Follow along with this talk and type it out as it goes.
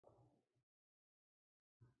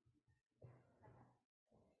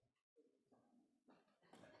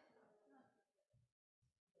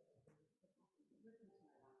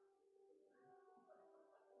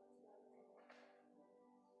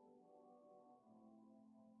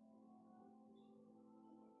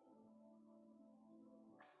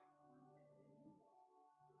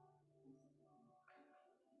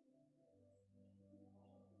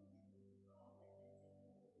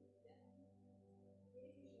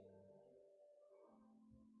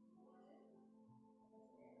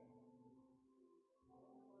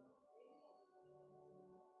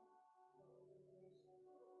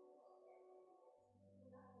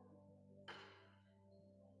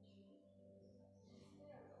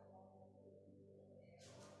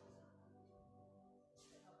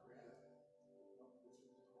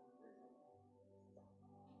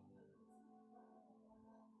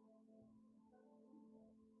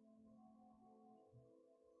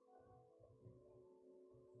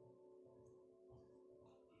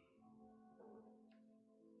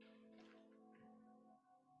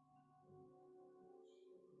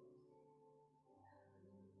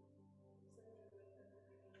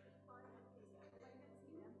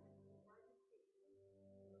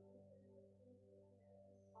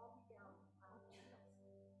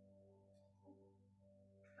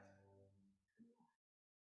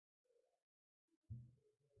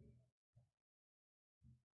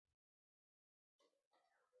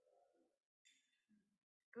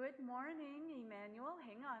Good morning, Emmanuel.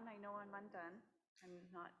 Hang on, I know I'm undone. I'm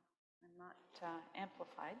not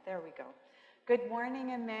amplified. There we go. Good morning,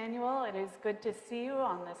 Emmanuel. It is good to see you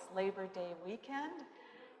on this Labor Day weekend.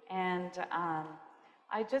 And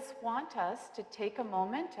I just want us to take a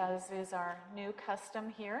moment, as is our new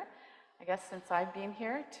custom here, I guess since I've been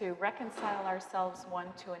here, to reconcile ourselves one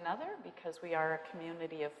to another because we are a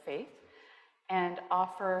community of faith, and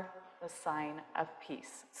offer the sign of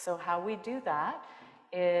peace. So how we do that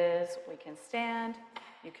is we can stand,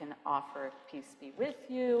 you can offer peace be with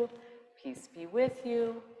you, peace be with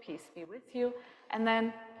you, peace be with you. And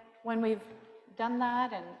then when we've done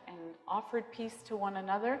that and offered peace to one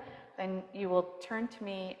another, then you will turn to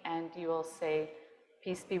me and you will say,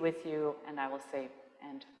 peace be with you, and I will say,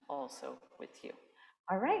 and also with you.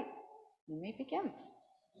 All right, you may begin.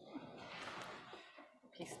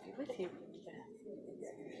 Peace be with you.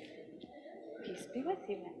 Peace be with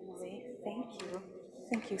you, Emily. Thank you.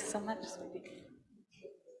 Thank you so much, sweetie.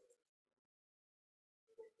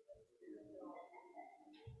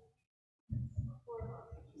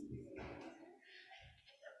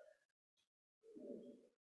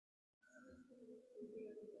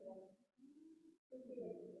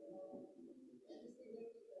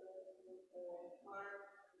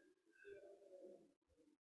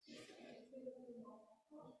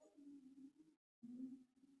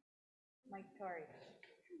 Mike Torrey.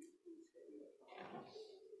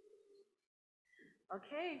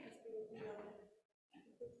 Okay.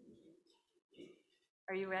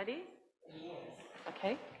 Are you ready?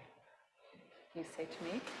 Okay. You say to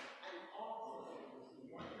me,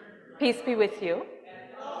 peace be with you.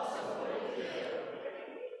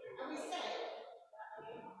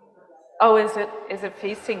 Oh, is it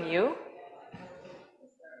facing you?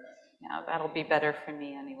 Yeah, that'll be better for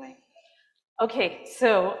me anyway. Okay,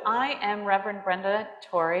 so I am Reverend Brenda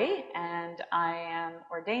Torrey, and I am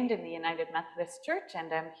ordained in the United Methodist Church,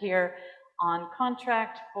 and I'm here on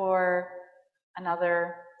contract for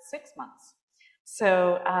another 6 months.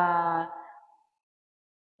 So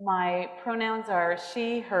my pronouns are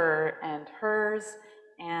she, her, and hers,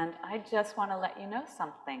 and I just want to let you know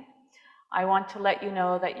something. I want to let you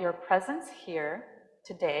know that your presence here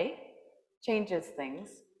today changes things.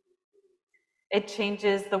 It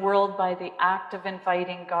changes the world by the act of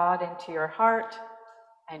inviting God into your heart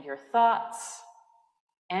and your thoughts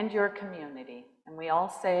and your community. And we all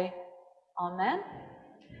say, Amen.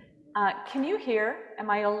 Can you hear? Am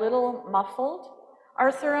I a little muffled?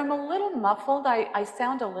 Arthur, I'm a little muffled. I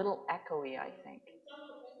sound a little echoey, I think.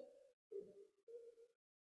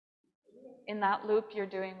 In that loop, you're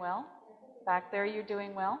doing well? Back there, you're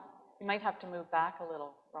doing well? You might have to move back a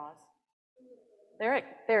little, Ross. There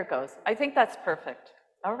it goes. I think that's perfect.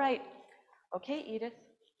 All right. Okay, Edith.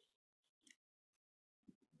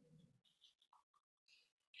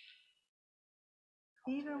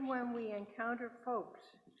 Even when we encounter folks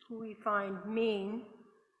who we find mean,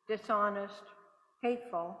 dishonest,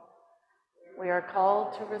 hateful, we are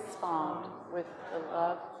called to respond with the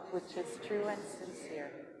love which is true and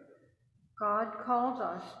sincere. God calls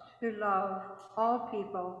us to love all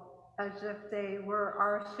people as if they were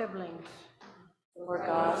our siblings. For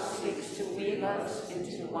God seeks to weave us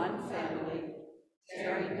into one family,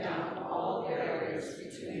 tearing down all barriers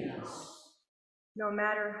between us. No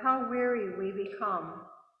matter how weary we become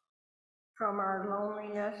from our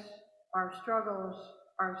loneliness, our struggles,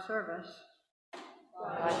 our service,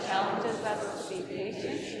 God challenges us to be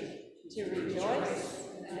patient, to rejoice,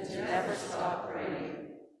 and to never stop praying.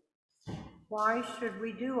 Why should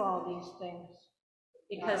we do all these things?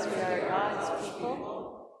 Because we are God's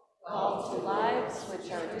people, called to lives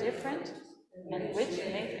which are different and which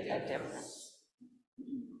make a difference.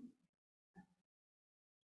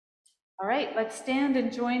 All right, let's stand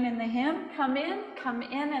and join in the hymn. Come in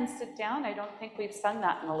and sit down. I don't think we've sung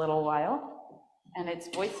that in a little while. And it's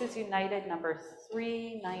Voices United, number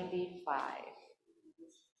 395.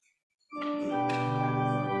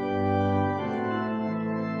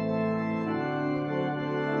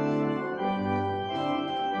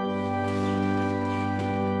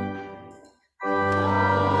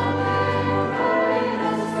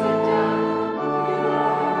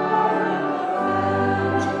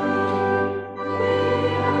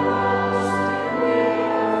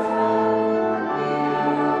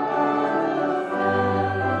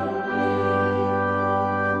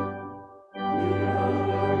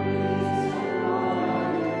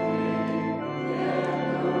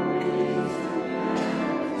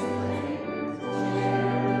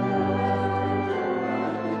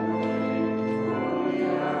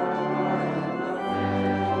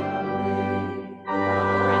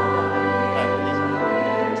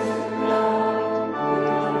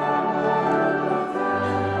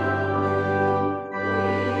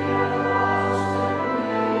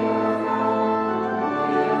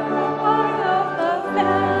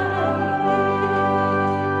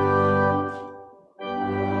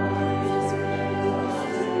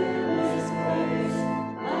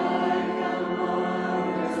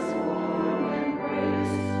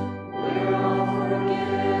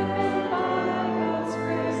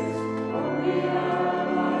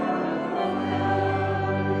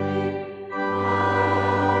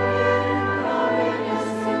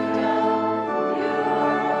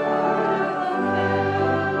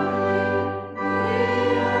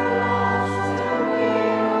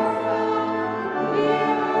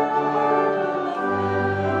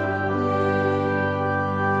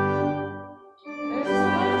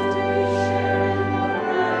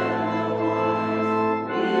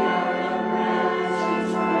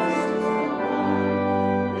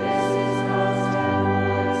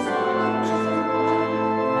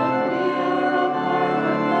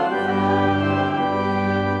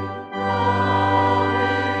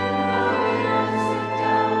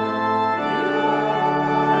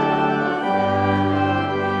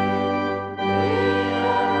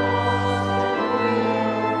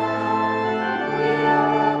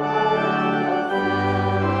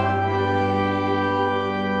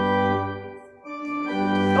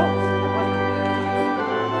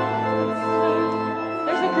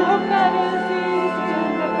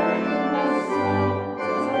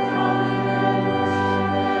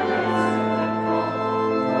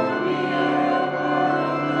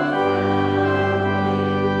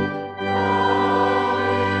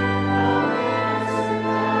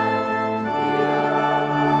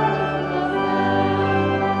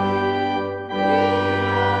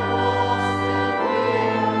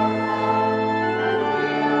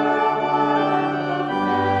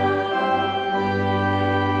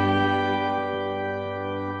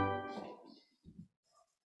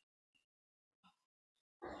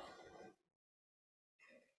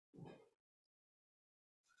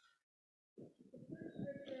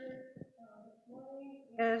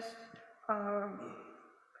 Is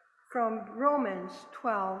from Romans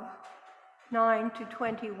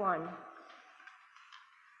 12:9-21.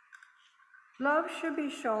 Love should be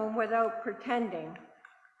shown without pretending.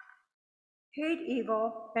 Hate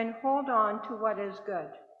evil and hold on to what is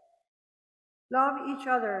good. Love each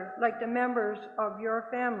other like the members of your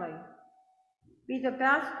family. Be the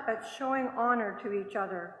best at showing honor to each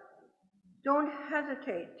other. Don't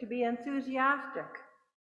hesitate to be enthusiastic.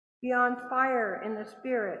 Be on fire in the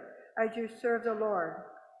Spirit as you serve the Lord.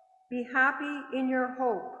 Be happy in your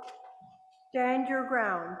hope. Stand your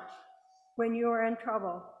ground when you are in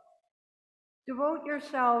trouble. Devote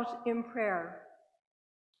yourselves in prayer.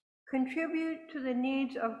 Contribute to the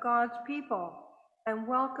needs of God's people and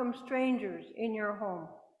welcome strangers in your home.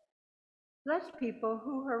 Bless people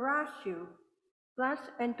who harass you. Bless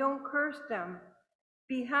and don't curse them.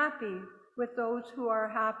 Be happy with those who are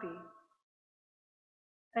happy,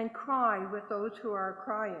 and cry with those who are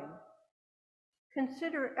crying.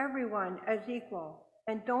 Consider everyone as equal,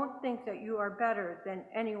 and don't think that you are better than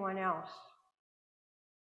anyone else.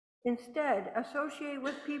 Instead, associate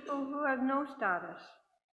with people who have no status.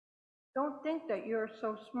 Don't think that you're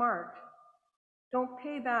so smart. Don't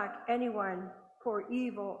pay back anyone for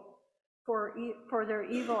their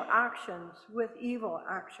evil actions with evil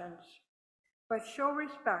actions, but show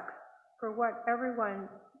respect for what everyone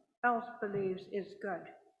else believes is good.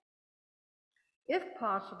 If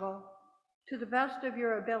possible, to the best of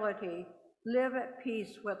your ability, live at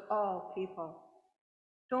peace with all people.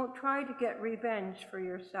 Don't try to get revenge for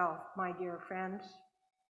yourself, my dear friends,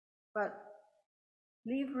 but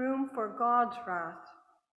leave room for God's wrath.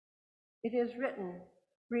 It is written,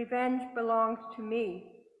 "Revenge belongs to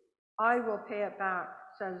me. I will pay it back,"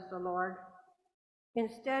 says the Lord.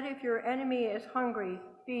 Instead, if your enemy is hungry,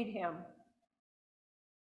 feed him.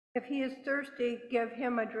 If he is thirsty, give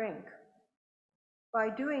him a drink. By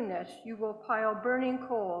doing this, you will pile burning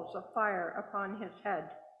coals of fire upon his head.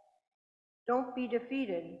 Don't be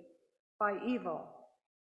defeated by evil,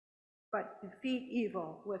 but defeat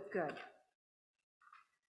evil with good.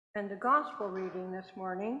 And the gospel reading this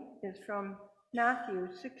morning is from Matthew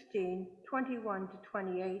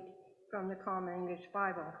 16:21-28 from the Common English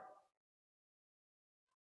Bible.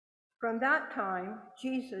 From that time,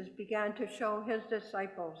 Jesus began to show his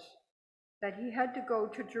disciples that he had to go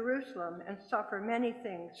to Jerusalem and suffer many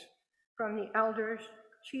things from the elders,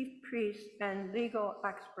 chief priests, and legal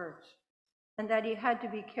experts, and that he had to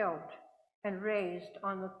be killed and raised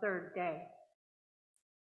on the third day.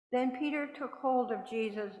 Then Peter took hold of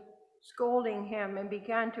Jesus, scolding him, and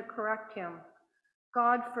began to correct him.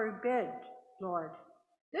 "God forbid, Lord,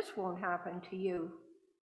 this won't happen to you."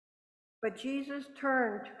 But Jesus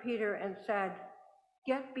turned to Peter and said,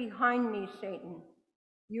 "Get behind me, Satan.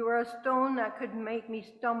 You are a stone that could make me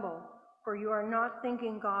stumble, for you are not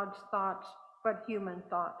thinking God's thoughts, but human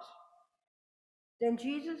thoughts." Then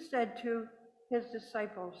Jesus said to his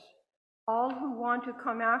disciples, "All who want to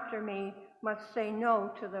come after me must say no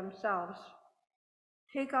to themselves,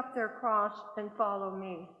 take up their cross and follow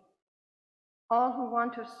me. All who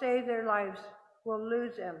want to save their lives will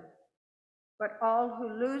lose them, but all who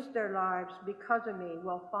lose their lives because of me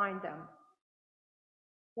will find them.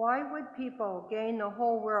 Why would people gain the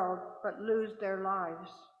whole world but lose their lives?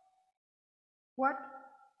 What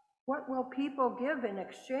will people give in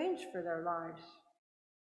exchange for their lives?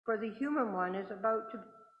 For the human one is about to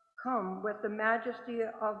come with the majesty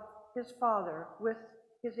of his Father, with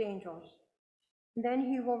his angels. And then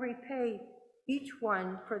he will repay each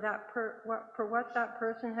one for what that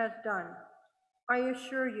person has done. I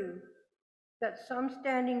assure you that some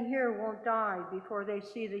standing here won't die before they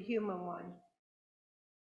see the human one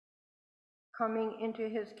coming into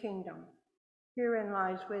his kingdom. Herein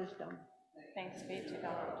lies wisdom. Thanks be to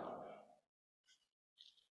God.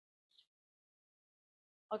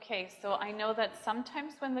 Okay, so I know that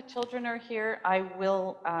sometimes when the children are here,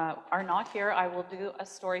 are not here, I will do a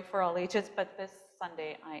story for all ages, but this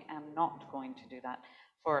Sunday I am not going to do that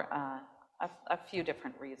for a few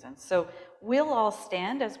different reasons. So we'll all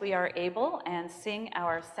stand as we are able and sing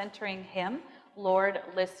our centering hymn, Lord,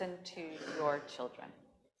 Listen to Your Children.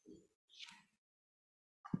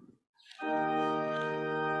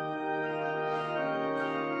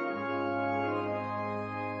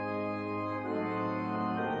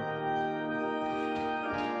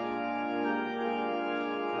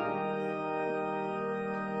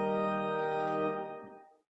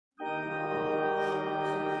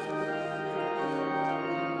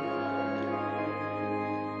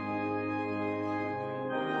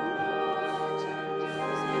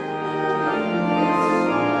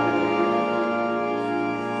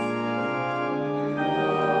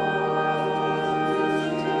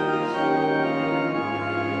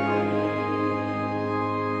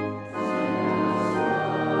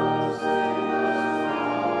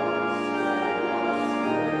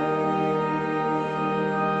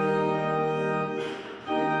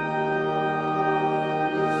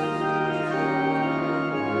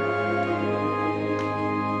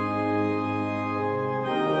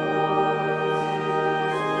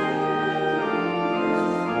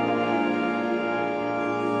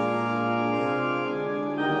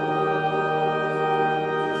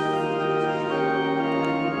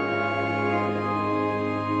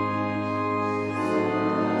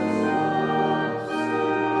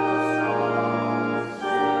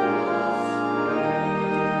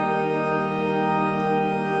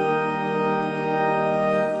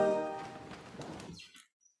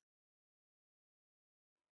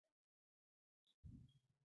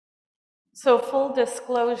 So full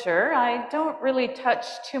disclosure, I don't really touch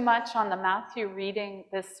too much on the Matthew reading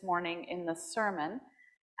this morning in the sermon.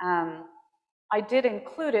 I did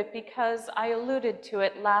include it because I alluded to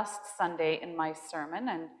it last Sunday in my sermon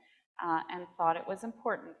and thought it was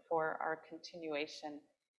important for our continuation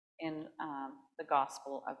in the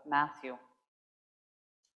Gospel of Matthew.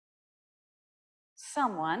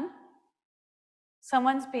 Someone's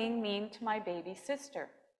being mean to my baby sister.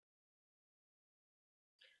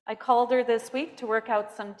 I called her this week to work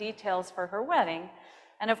out some details for her wedding,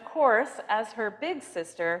 and of course, as her big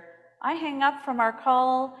sister, I hang up from our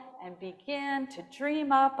call and begin to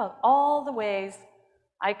dream up of all the ways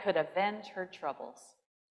I could avenge her troubles.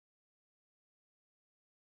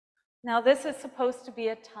 Now, this is supposed to be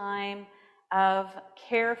a time of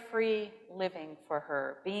carefree living for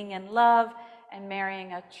her, being in love and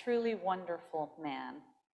marrying a truly wonderful man.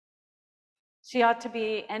 She ought to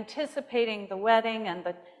be anticipating the wedding and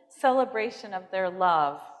the celebration of their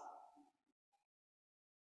love.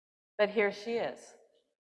 But here she is.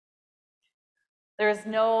 There is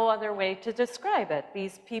no other way to describe it.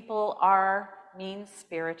 These people are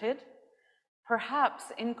mean-spirited, perhaps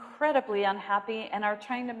incredibly unhappy, and are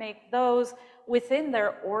trying to make those within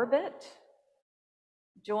their orbit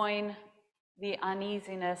join the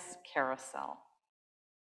uneasiness carousel.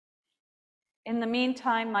 In the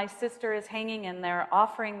meantime, my sister is hanging in there,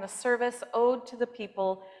 offering the service owed to the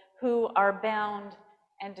people who are bound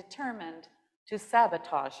and determined to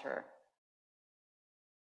sabotage her.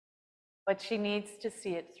 But she needs to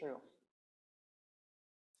see it through.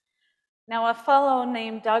 Now, a fellow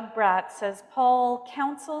named Doug Bratt says Paul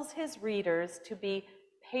counsels his readers to be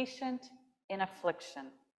patient in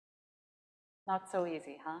affliction. Not so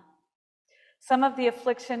easy, huh? Some of the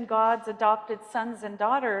affliction God's adopted sons and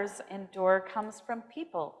daughters endure comes from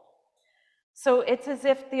people. So it's as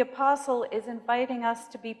if the apostle is inviting us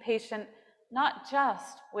to be patient not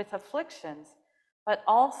just with afflictions, but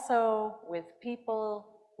also with people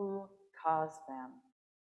who cause them.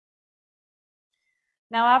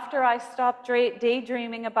 Now, after I stopped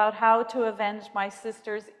daydreaming about how to avenge my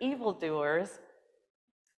sister's evildoers,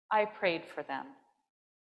 I prayed for them.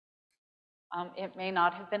 It may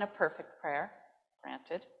not have been a perfect prayer,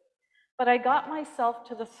 granted, but I got myself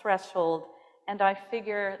to the threshold, and I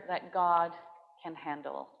figure that God can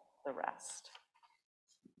handle the rest.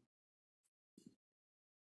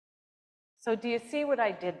 So do you see what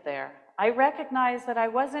I did there? I recognized that I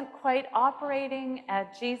wasn't quite operating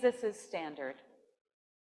at Jesus' standard.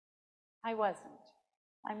 I wasn't.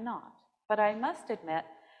 I'm not. But I must admit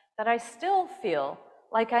that I still feel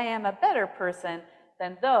like I am a better person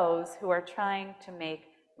than those who are trying to make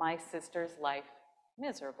my sister's life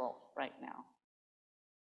miserable right now.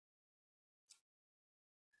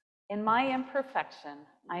 In my imperfection,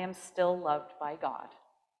 I am still loved by God.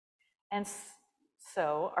 And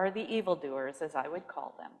so are the evildoers, as I would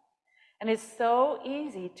call them. And it's so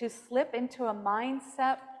easy to slip into a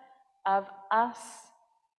mindset of us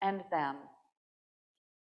and them.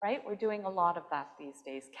 Right? We're doing a lot of that these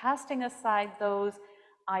days, casting aside those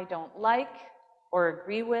I don't like or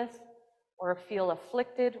agree with or feel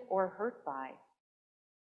afflicted or hurt by.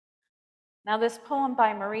 Now, this poem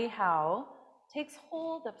by Marie Howe takes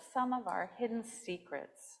hold of some of our hidden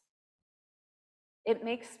secrets. It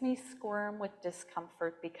makes me squirm with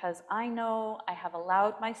discomfort because I know I have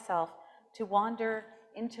allowed myself to wander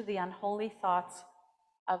into the unholy thoughts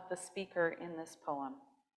of the speaker in this poem.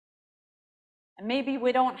 And maybe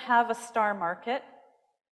we don't have a star market,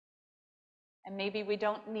 and maybe we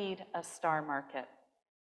don't need a star market.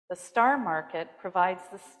 The star market provides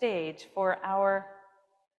the stage for our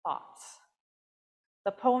thoughts.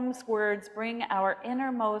 The poem's words bring our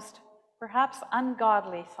innermost, perhaps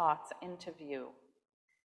ungodly thoughts into view.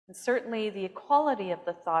 And certainly the equality of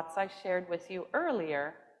the thoughts I shared with you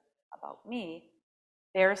earlier about me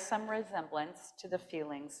bears some resemblance to the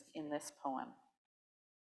feelings in this poem.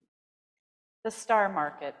 The Star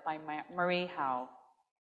Market by Marie Howe.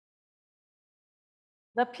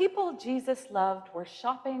 The people Jesus loved were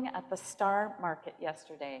shopping at the Star Market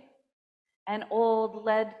yesterday. An old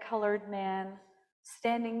lead-colored man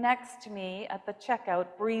standing next to me at the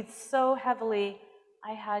checkout breathed so heavily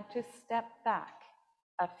I had to step back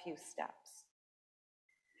a few steps.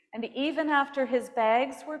 And even after his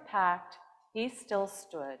bags were packed, he still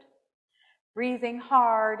stood, breathing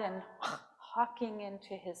hard and hawking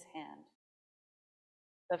into his hand.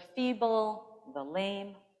 The feeble, the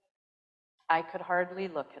lame, I could hardly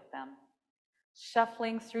look at them.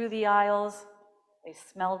 Shuffling through the aisles, they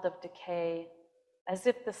smelled of decay, as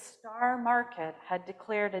if the Star Market had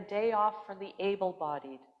declared a day off for the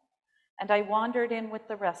able-bodied, and I wandered in with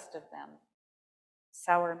the rest of them.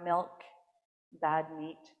 Sour milk, bad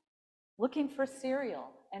meat, looking for cereal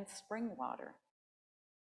and spring water.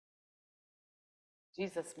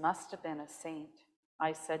 Jesus must have been a saint,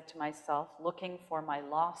 I said to myself, looking for my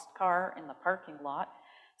lost car in the parking lot,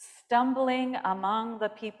 stumbling among the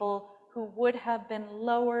people who would have been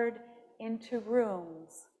lowered into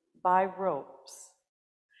rooms by ropes,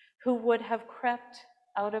 who would have crept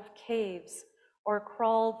out of caves or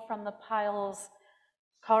crawled from the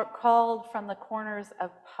corners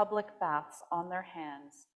of public baths on their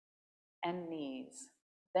hands and knees,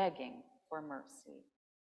 begging for mercy.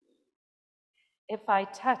 If I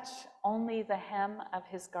touch only the hem of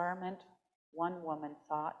his garment, one woman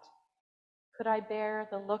thought, could I bear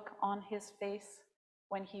the look on his face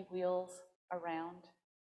when he wheels around?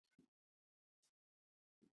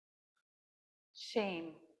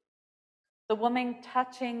 Shame. The woman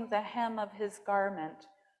touching the hem of his garment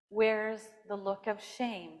wears the look of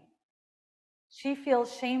shame. She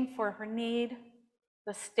feels shame for her need,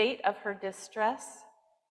 the state of her distress,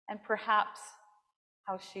 and perhaps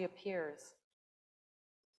how she appears.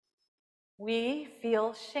 We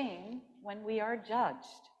feel shame when we are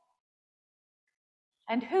judged.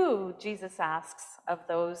 And who, Jesus asks of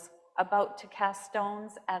those about to cast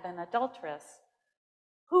stones at an adulteress,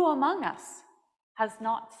 who among us has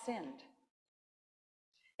not sinned?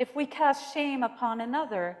 If we cast shame upon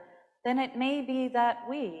another, then it may be that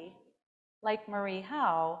we, like Marie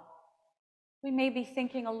Howe, we may be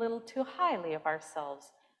thinking a little too highly of ourselves,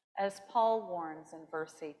 as Paul warns in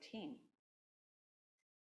verse 18.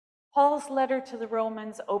 Paul's letter to the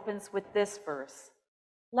Romans opens with this verse: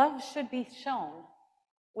 love should be shown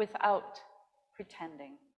without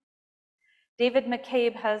pretending. David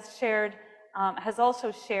McCabe has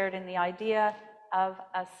also shared in the idea of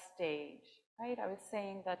a stage, right? I was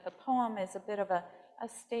saying that the poem is a bit of a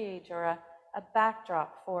stage or a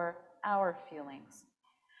backdrop for our feelings.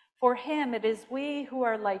 For him, it is we who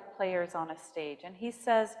are like players on a stage. And he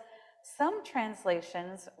says, some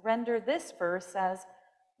translations render this verse as,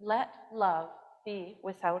 let love be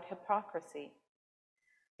without hypocrisy.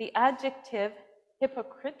 The adjective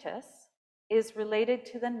hypocritus is related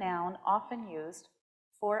to the noun often used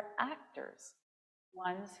for actors,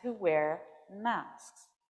 ones who wear masks,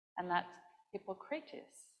 and that's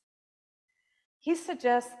hypocrites. He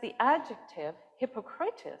suggests the adjective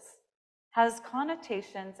hypocritus has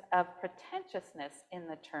connotations of pretentiousness in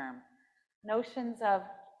the term, notions of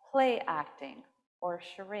play acting or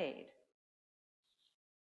charade.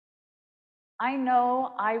 I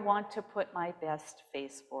know I want to put my best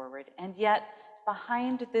face forward, and yet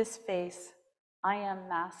behind this face, I am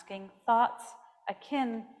masking thoughts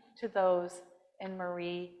akin to those in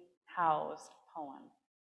Marie Howe's poem.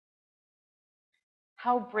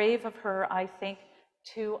 How brave of her, I think,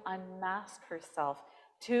 to unmask herself,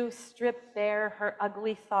 to strip bare her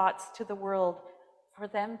ugly thoughts to the world for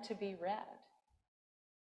them to be read.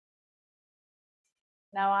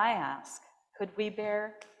 Now I ask, could we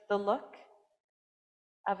bear the look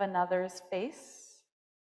of another's face?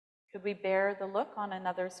 Could we bear the look on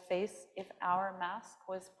another's face if our mask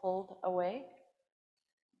was pulled away?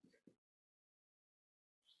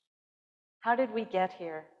 How did we get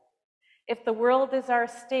here? If the world is our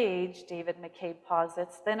stage, David McCabe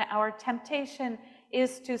posits, then our temptation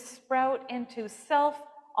is to sprout into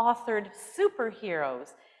self-authored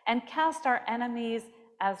superheroes and cast our enemies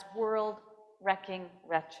as world-wrecking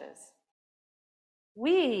wretches.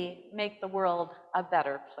 We make the world a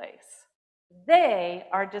better place. They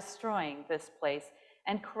are destroying this place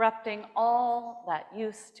and corrupting all that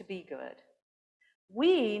used to be good.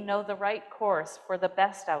 We know the right course for the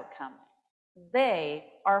best outcome. They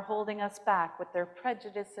are holding us back with their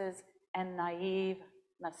prejudices and naive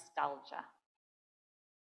nostalgia.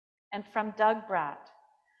 And from Doug Bratt,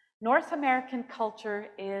 North American culture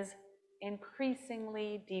is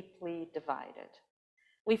increasingly deeply divided.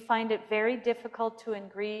 We find it very difficult to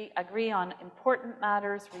agree on important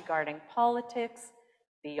matters regarding politics,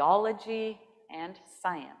 theology, and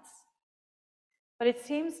science. But it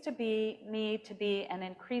seems to me to be an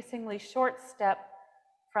increasingly short step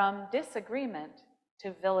from disagreement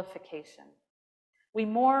to vilification. We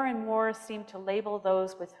more and more seem to label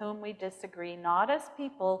those with whom we disagree not as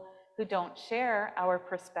people who don't share our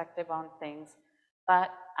perspective on things,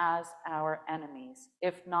 but as our enemies,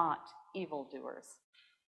 if not evildoers.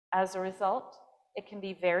 As a result, it can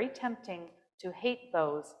be very tempting to hate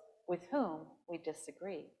those with whom we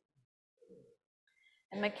disagree.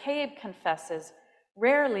 And McCabe confesses,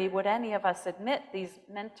 rarely would any of us admit these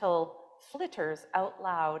mental flitters out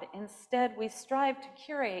loud. Instead, we strive to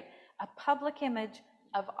curate a public image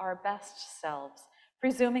of our best selves,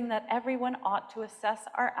 presuming that everyone ought to assess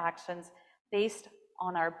our actions based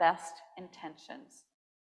on our best intentions.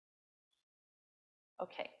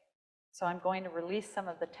 Okay, so I'm going to release some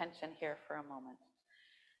of the tension here for a moment.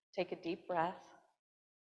 Take a deep breath,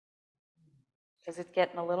 because it's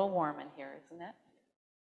getting a little warm in here, isn't it?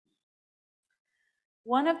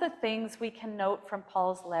 One of the things we can note from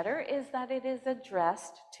Paul's letter is that it is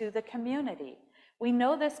addressed to the community. We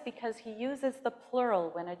know this because he uses the plural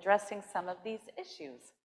when addressing some of these issues.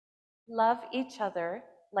 Love each other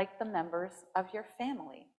like the members of your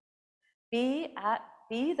family. Be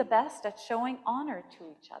the best at showing honor to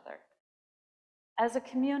each other. As a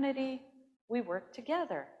community, we work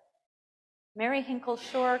together. Mary Hinkle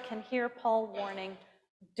Shore can hear Paul warning,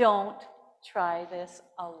 don't try this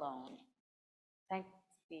alone. Thanks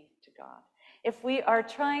be to God. If we are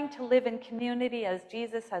trying to live in community as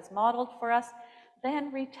Jesus has modeled for us,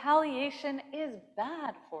 then retaliation is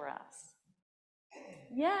bad for us.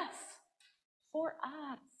 Yes, for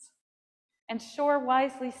us. And Shore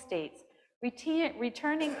wisely states,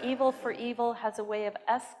 returning evil for evil has a way of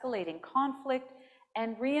escalating conflict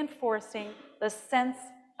and reinforcing the sense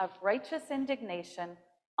of righteous indignation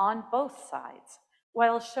on both sides,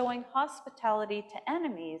 while showing hospitality to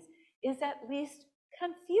enemies is at least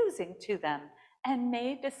confusing to them and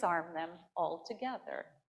may disarm them altogether.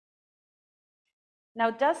 Now,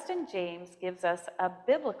 Dustin James gives us a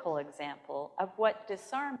biblical example of what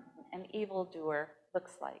disarming an evildoer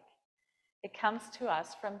looks like. It comes to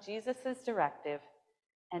us from Jesus' directive,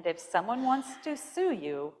 and if someone wants to sue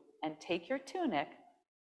you and take your tunic,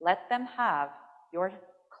 let them have your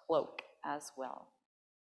cloak as well.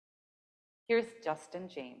 Here's Dustin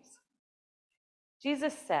James.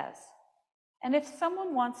 Jesus says, and if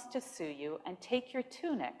someone wants to sue you and take your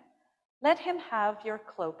tunic, let him have your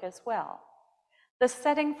cloak as well. The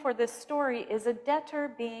setting for this story is a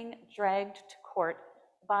debtor being dragged to court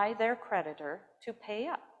by their creditor to pay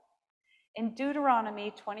up. In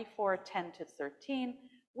Deuteronomy 24:10-13,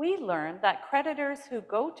 we learn that creditors who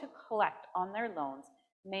go to collect on their loans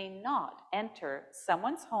may not enter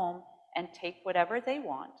someone's home and take whatever they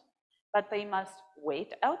want, but they must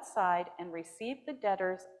wait outside and receive the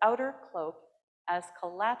debtor's outer cloak as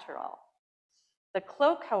collateral. The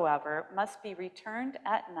cloak, however, must be returned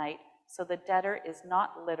at night so the debtor is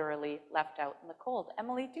not literally left out in the cold.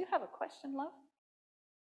 Emily, do you have a question, love?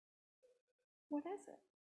 What is it?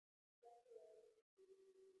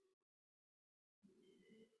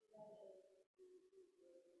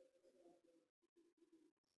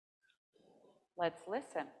 Let's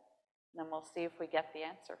listen, and then we'll see if we get the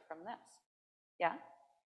answer from this. Yeah?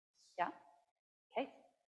 Yeah? Okay.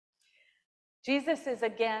 Jesus is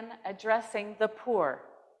again addressing the poor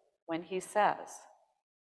when he says,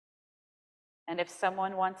 "And if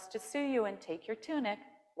someone wants to sue you and take your tunic,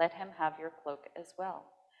 let him have your cloak as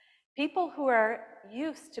well." People who are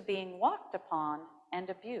used to being walked upon and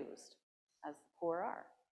abused, as the poor are.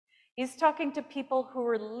 He's talking to people who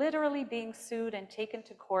were literally being sued and taken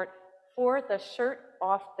to court for the shirt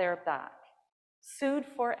off their back, sued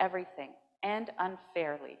for everything and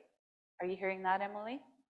unfairly. Are you hearing that, Emily?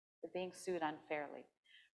 They're being sued unfairly.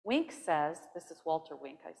 Wink says, this is Walter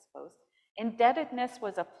Wink, I suppose, indebtedness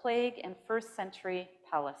was a plague in first century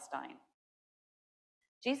Palestine.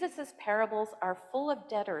 Jesus' parables are full of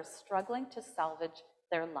debtors struggling to salvage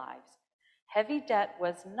their lives. Heavy debt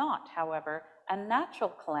was not, however, a natural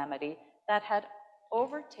calamity that had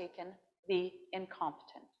overtaken the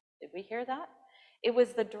incompetent. Did we hear that? It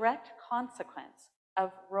was the direct consequence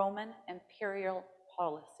of Roman imperial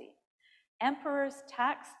policy. Emperors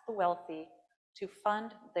taxed the wealthy to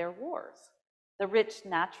fund their wars. The rich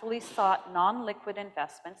naturally sought non-liquid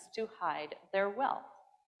investments to hide their wealth.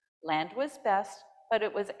 Land was best, but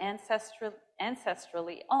it was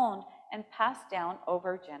ancestrally owned and passed down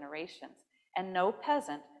over generations, and no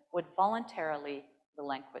peasant would voluntarily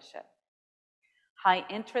relinquish it. High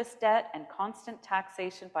interest debt and constant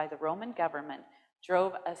taxation by the Roman government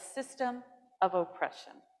drove a system of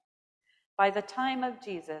oppression. By the time of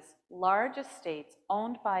Jesus, large estates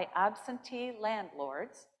owned by absentee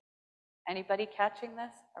landlords, anybody catching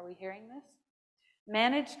this? Are we hearing this?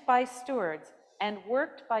 Managed by stewards and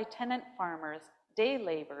worked by tenant farmers, day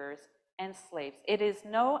laborers, and slaves. It is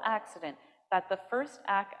no accident that the first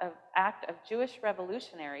act of Jewish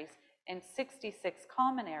revolutionaries in 66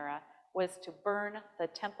 Common Era was to burn the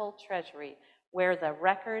temple treasury, where the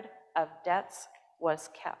record of debts was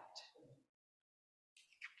kept.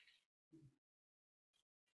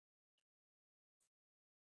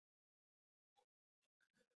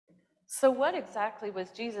 So what exactly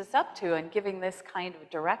was Jesus up to in giving this kind of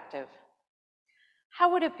directive?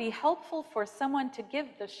 How would it be helpful for someone to give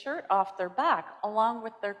the shirt off their back along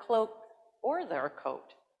with their cloak or their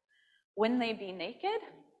coat? Wouldn't they be naked?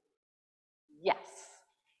 Yes.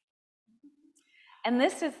 And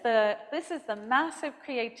this is the massive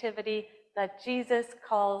creativity that Jesus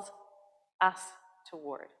calls us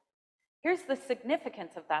toward. Here's the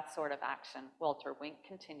significance of that sort of action, Walter Wink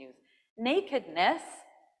continues. Nakedness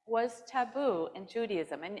was taboo in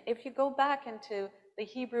Judaism. And if you go back into the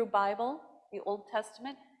Hebrew Bible, the Old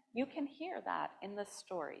Testament, you can hear that in the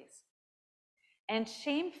stories. And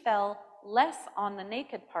shame fell less on the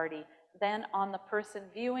naked party than on the person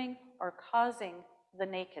viewing or causing the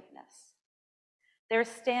nakedness. There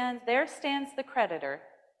stands the creditor,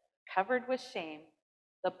 covered with shame,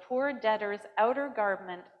 the poor debtor's outer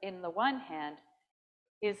garment in the one hand,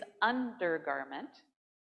 his undergarment,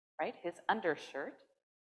 right, his undershirt,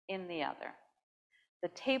 in the other. The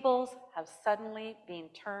tables have suddenly been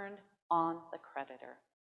turned on the creditor.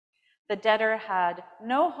 The debtor had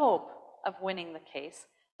no hope of winning the case.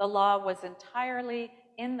 The law was entirely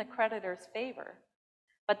in the creditor's favor.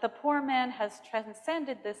 But the poor man has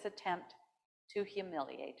transcended this attempt to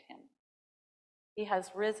humiliate him. He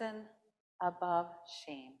has risen above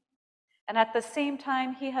shame. And at the same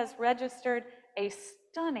time, he has registered a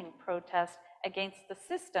stunning protest against the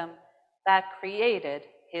system that created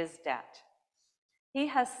his debt. He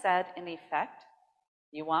has said, in effect,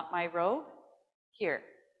 "You want my robe? Here,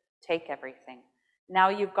 take everything. Now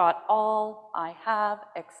you've got all I have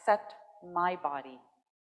except my body.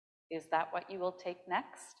 Is that what you will take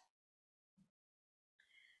next?"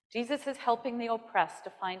 Jesus is helping the oppressed to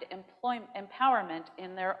find empowerment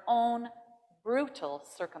in their own brutal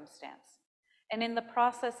circumstance. And in the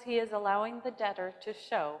process, he is allowing the debtor to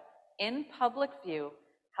show in public view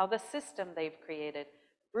how the system they've created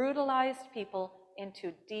brutalized people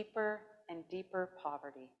into deeper and deeper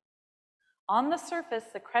poverty. On the surface,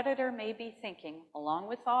 the creditor may be thinking, along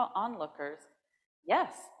with all onlookers,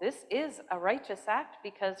 yes, this is a righteous act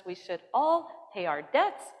because we should all pay our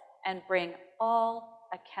debts and bring all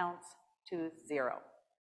accounts to zero,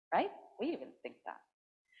 right? We even think that.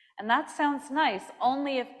 And that sounds nice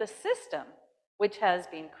only if the system, which has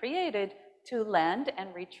been created to lend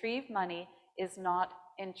and retrieve money, is not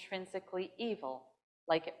intrinsically evil,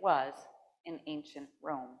 like it was in ancient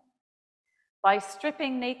Rome. By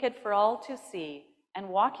stripping naked for all to see and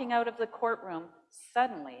walking out of the courtroom,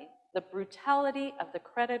 suddenly the brutality of the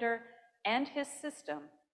creditor and his system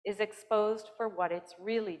is exposed for what it's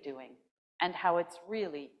really doing and how it's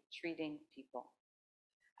really treating people.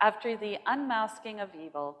 After the unmasking of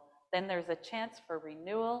evil, then there's a chance for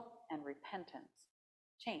renewal and repentance,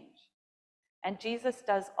 change. And Jesus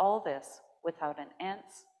does all this without an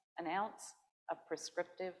ounce of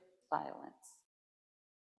prescriptive violence.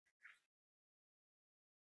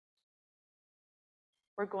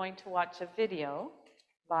 We're going to watch a video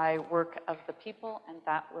by Work of the People, and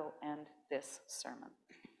that will end this sermon.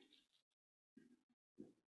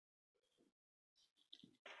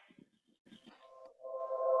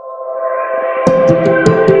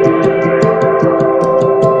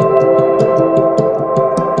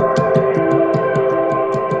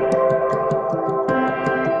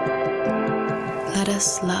 Let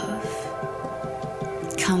us love,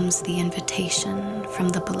 comes the invitation from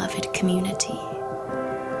the beloved community.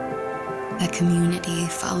 A community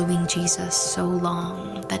following Jesus so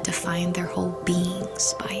long that defined their whole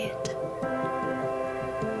beings by it.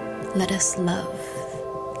 Let us love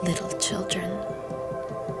little children.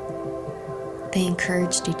 They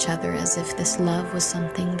encouraged each other as if this love was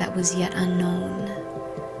something that was yet unknown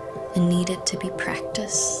and needed to be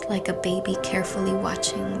practiced, like a baby carefully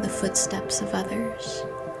watching the footsteps of others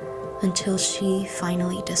until she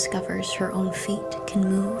finally discovers her own feet can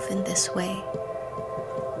move in this way,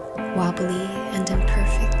 wobbly and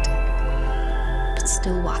imperfect, but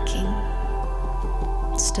still walking,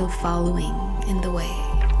 still following in the way.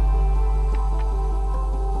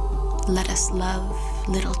 Let us love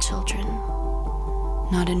little children,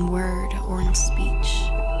 not in word or in speech,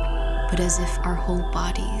 but as if our whole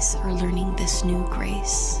bodies are learning this new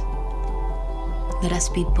grace. Let us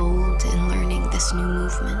be bold in learning this new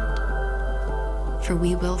movement, for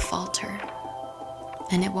we will falter,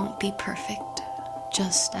 and it won't be perfect,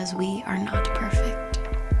 just as we are not perfect.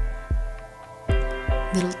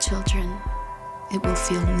 Little children, it will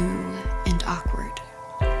feel new and awkward,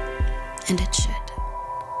 and it should.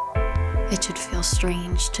 It should feel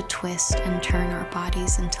strange to twist and turn our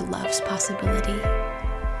bodies into love's possibility,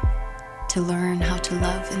 to learn how to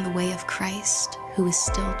love in the way of Christ, who is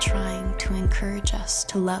still trying to encourage us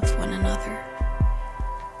to love one another.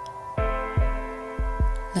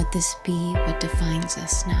 Let this be what defines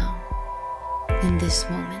us now, in this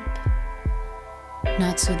moment.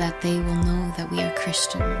 Not so that they will know that we are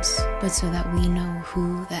Christians, but so that we know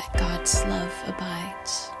who that God's love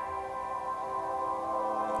abides.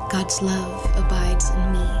 God's love abides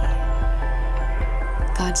in me.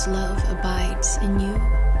 God's love abides in you.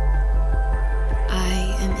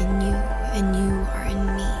 I am in you, and you are in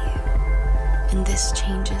me, and this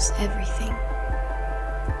changes everything.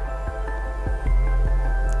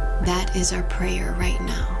 That is our prayer right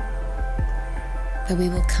now, that we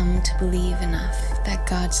will come to believe enough that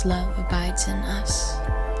God's love abides in us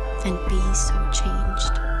and be so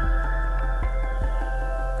changed.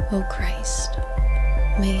 O Christ,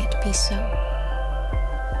 may it be so.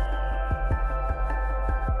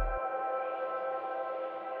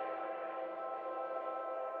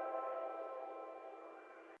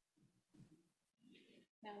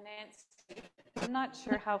 Now, Nancy, I'm not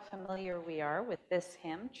sure how familiar we are with this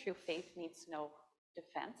hymn, True Faith Needs No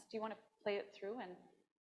Defense. Do you want to play it through and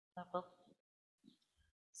level?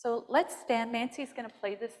 So let's stand. Nancy's going to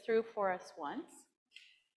play this through for us once,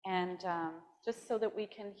 and just so that we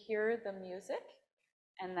can hear the music,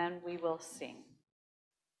 and then we will sing.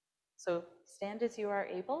 So stand as you are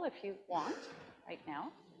able if you want right now.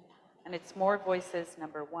 And it's More Voices,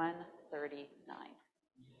 number 139.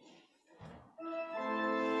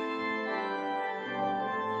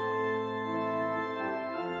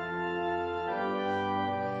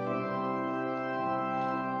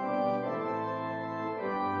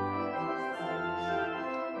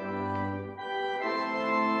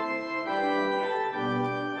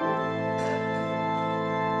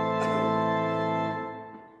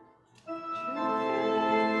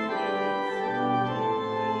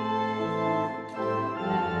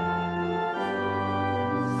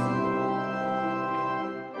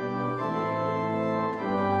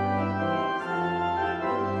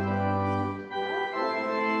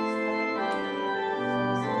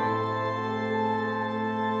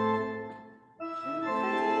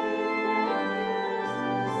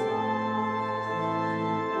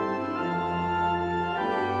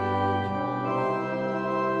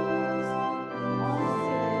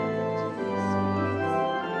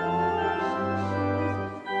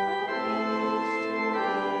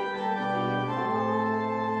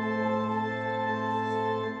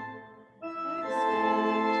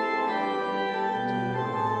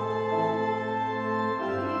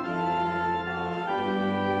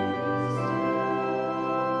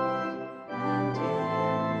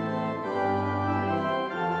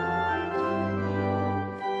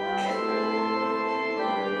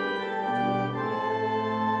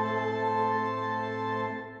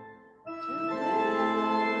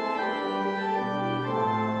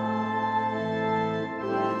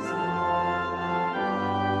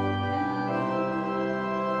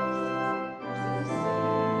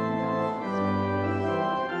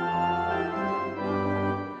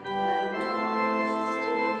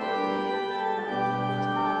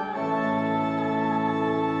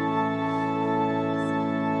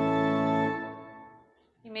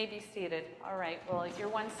 may be seated. All right, well, you're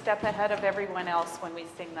one step ahead of everyone else when we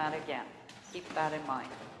sing that again. Keep that in mind.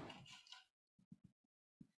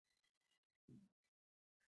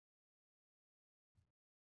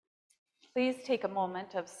 Please take a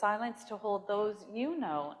moment of silence to hold those you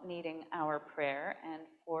know needing our prayer and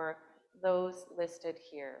for those listed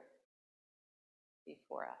here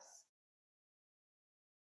before us.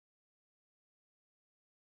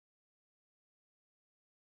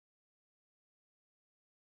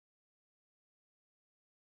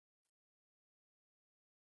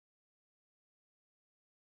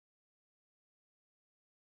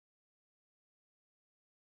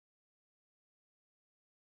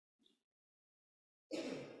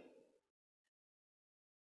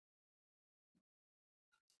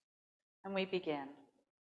 And we begin.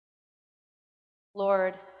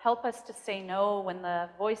 Lord, help us to say no when the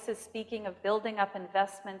voice is speaking of building up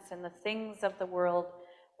investments in the things of the world.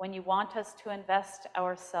 When you want us to invest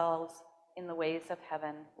ourselves in the ways of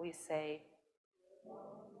heaven, we say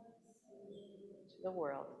to the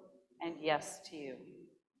world and yes to you.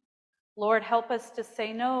 Lord, help us to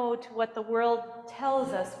say no to what the world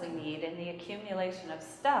tells us we need in the accumulation of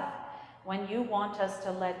stuff when you want us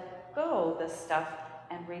to let go the stuff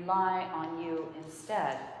and rely on you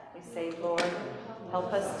instead. We say, Lord,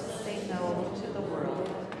 help us to say no to the world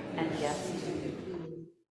and yes to you.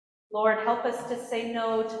 Lord, help us to say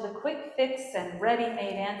no to the quick fix and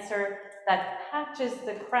ready-made answer that patches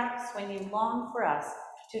the cracks when you long for us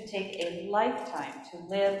to take a lifetime to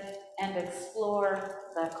live and explore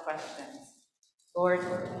the questions. Lord,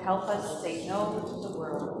 help us say no to the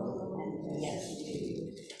world and yes to you.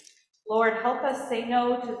 Lord, help us say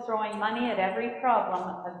no to throwing money at every problem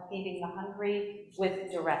of feeding the hungry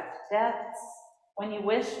with direct debts, when you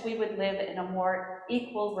wish we would live in a more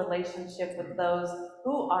equal relationship with those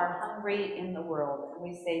who are hungry in the world. And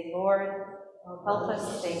we say, Lord, help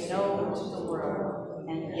us say no to the world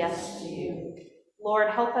and yes to you. Lord,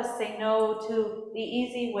 help us say no to the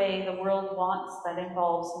easy way the world wants that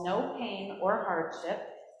involves no pain or hardship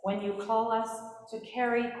when you call us to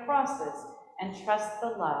carry crosses and trust the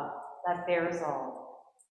love that bears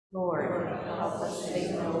all. Lord, help us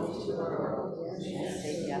say no to the world and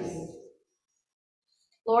say yes.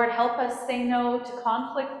 Lord, help us say no to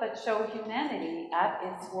conflict that show humanity at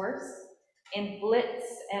its worst, in blitz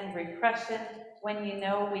and repression, when you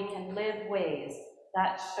know we can live ways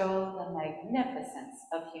that show the magnificence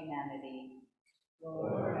of humanity.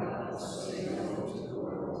 Lord, help us say no to the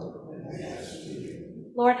world and yes to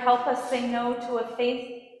you. Lord, help us say no to a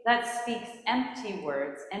faith that speaks empty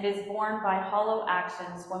words and is born by hollow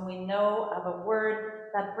actions when we know of a word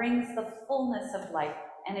that brings the fullness of life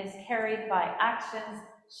and is carried by actions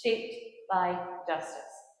shaped by justice.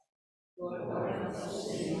 Lord, help us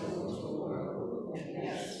say no to the world and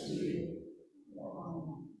yes to you.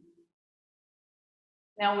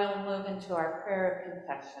 Now we'll move into our prayer of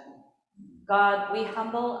confession. God, we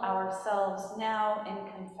humble ourselves now in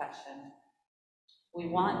confession. We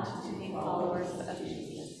want to be followers of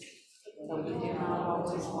Jesus, but we do not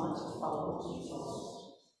always want to follow Jesus.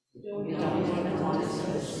 We don't even want to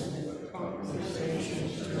listen to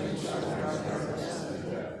conversations which are dark.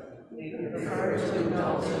 We prefer to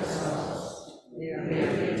indulge ourselves. We are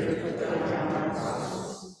merely to put down our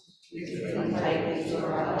crosses. We cling tightly to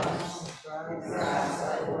our lives and grasp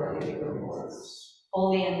at worldly rewards.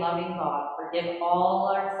 Holy and loving God, forgive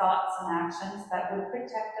all our thoughts and actions that would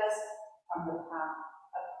protect us from the path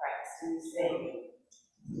of Christ and save.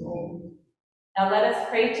 Now let us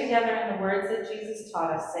pray together in the words that Jesus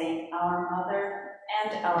taught us, saying, Our Mother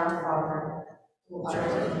and our Father, who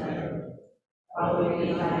art in heaven, hallowed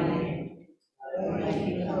be thy name. Thy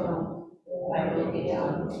kingdom come, thy will be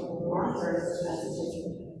done, on earth as it is in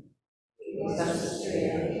heaven. Give us this day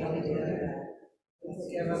our daily bread, and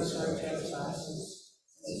forgive us our trespasses,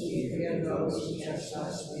 as we forgive those who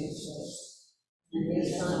trespass against us. And lead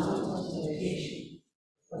us not into temptation,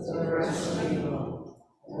 but deliver us from evil.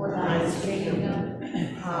 For thine is the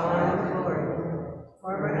kingdom, power, and glory,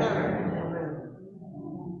 forever.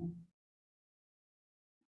 Amen.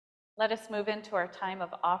 Let us move into our time of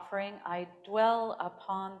offering. I dwell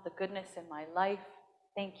upon the goodness in my life.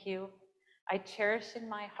 Thank you. I cherish in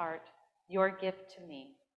my heart your gift to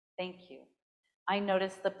me. Thank you. I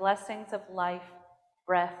notice the blessings of life,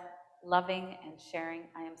 breath, loving, and sharing.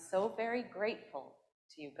 I am so very grateful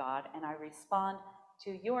to you, God, and I respond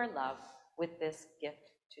to your love with this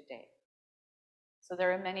gift today. So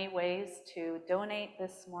there are many ways to donate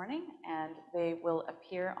this morning, and they will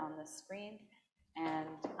appear on the screen. And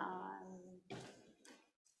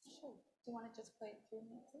sure. Do you want to just play it through,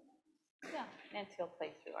 Nancy? Yeah, Nancy will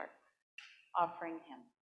play through our offering hymn.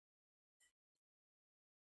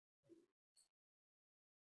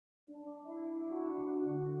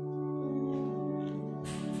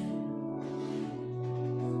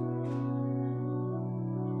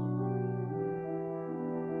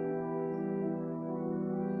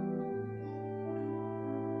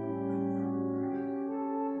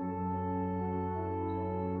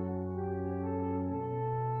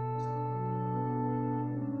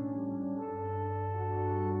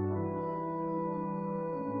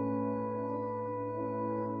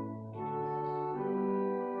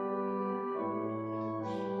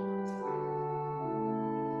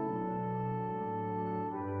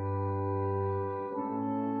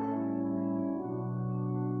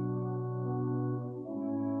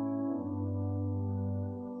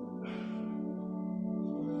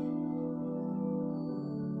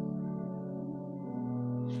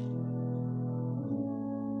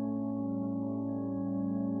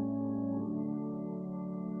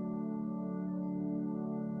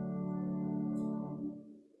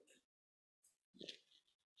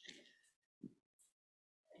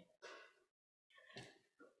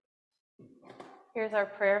 Here's our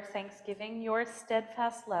prayer of thanksgiving. Your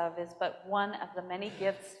steadfast love is but one of the many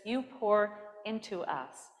gifts you pour into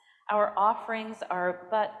us. Our offerings are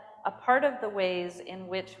but a part of the ways in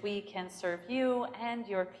which we can serve you and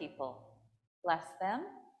your people. Bless them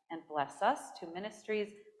and bless us to ministries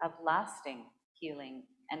of lasting healing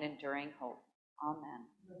and enduring hope. Amen.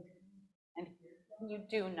 And you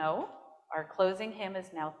do know, our closing hymn is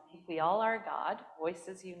Now Thank We All Our God,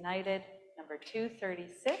 Voices United, number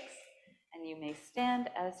 236. And you may stand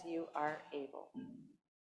as you are able.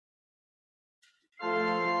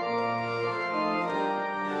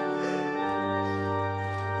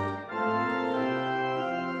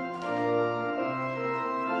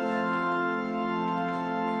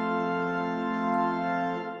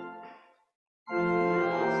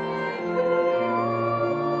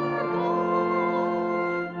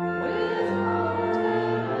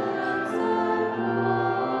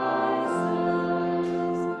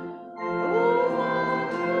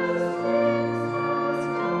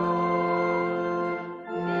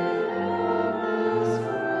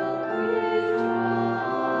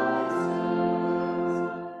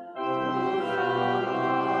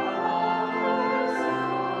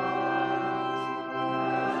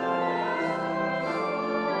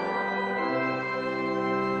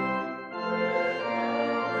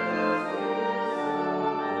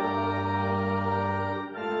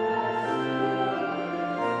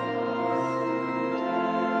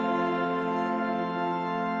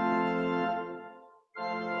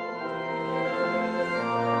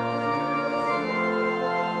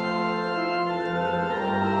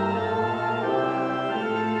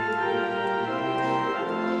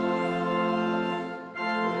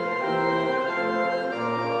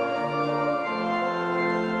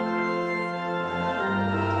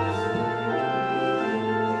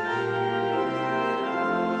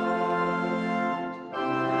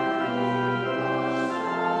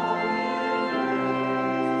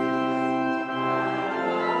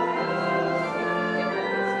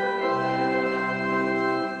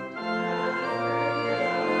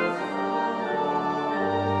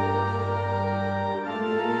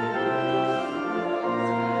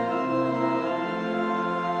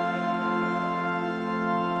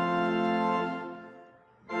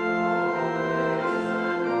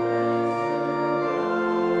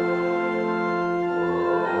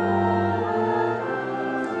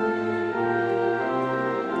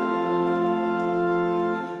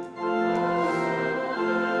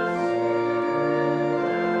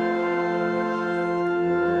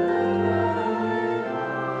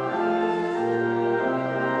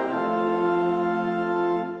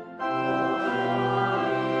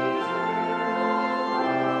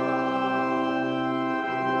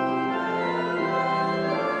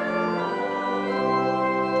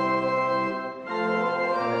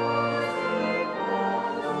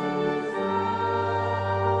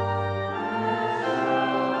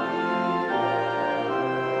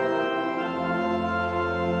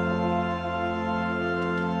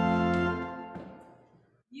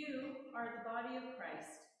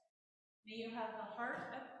 May you have the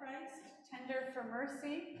heart of Christ, tender for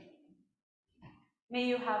mercy. May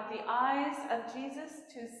you have the eyes of Jesus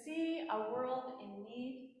to see a world in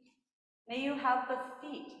need. May you have the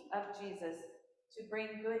feet of Jesus to bring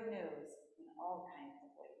good news in all kinds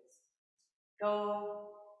of ways.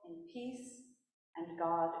 Go in peace, and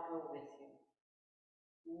God go with you.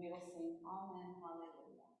 And we will sing Amen,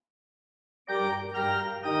 Hallelujah.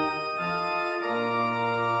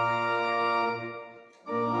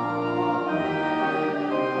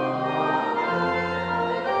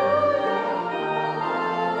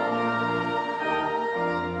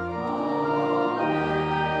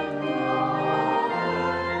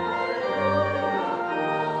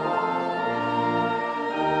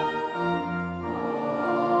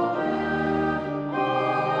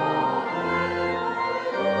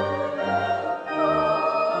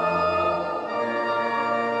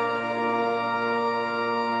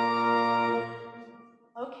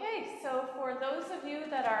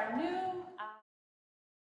 our new